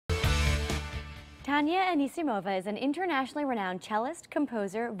Tanya Anisimova is an internationally renowned cellist,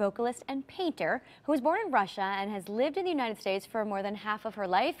 composer, vocalist, and painter who was born in Russia and has lived in the United States for more than half of her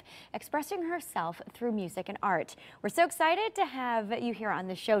life, expressing herself through music and art. We're so excited to have you here on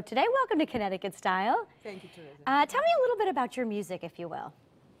the show today. Welcome to Connecticut Style. Thank you, Teresa. Tell me a little bit about your music, if you will.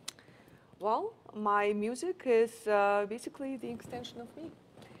 Well, my music is basically the extension of me.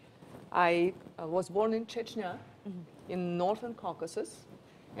 I was born in Chechnya, in Northern Caucasus.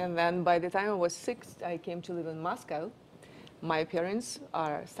 And then by the time I was 6, I came to live in Moscow. My parents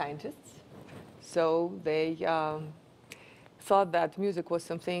are scientists, so they thought that music was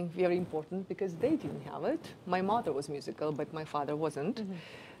something very important because they didn't have it. My mother was musical, but my father wasn't.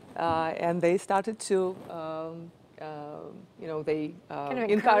 And they started to, they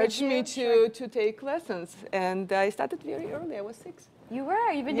encouraged me to take lessons. And I started very early. I was 6. You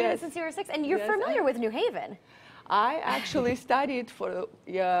were? You've been doing it since you were 6? And you're familiar with New Haven? I actually studied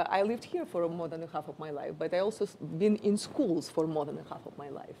I lived here for more than half of my life, but I also been in schools for more than half of my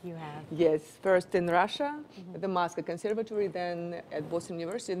life. You have? Yes, first in Russia, at the Moscow Conservatory, then at Boston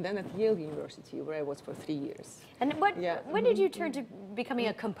University, and then at Yale University, where I was for 3 years. And when did you turn to becoming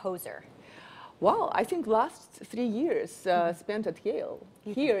a composer? Well, I think last 3 years spent at Yale,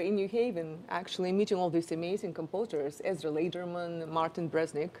 here in New Haven, actually meeting all these amazing composers, Ezra Lederman, Martin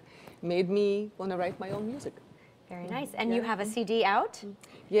Bresnik, made me want to write my own music. Very nice. And you have a CD out?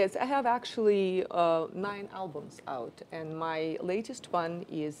 Yes, I have actually 9 albums out, and my latest one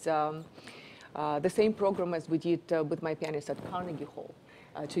is the same program as we did with my pianist at Carnegie Hall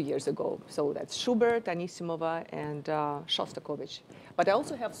 2 years ago. So that's Schubert, Anisimova, and Shostakovich. But I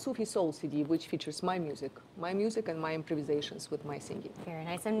also have Sufi Soul CD, which features my music and my improvisations with my singing. Very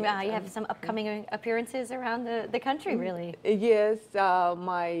nice. And you have some upcoming appearances around the country, really. Yes,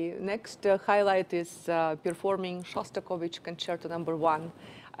 my next highlight is performing Shostakovich Concerto No. 1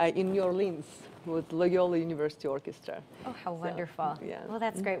 in New Orleans with Loyola University Orchestra. Oh, how wonderful. Yeah. Well,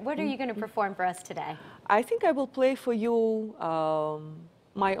 that's great. What are you going to perform for us today? I think I will play for you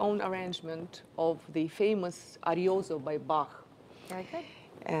my own arrangement of the famous Arioso by Bach. Very good.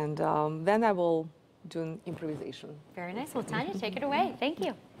 And then I will do an improvisation. Very nice. Well, Tanya, take it away. Thank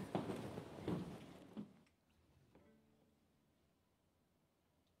you.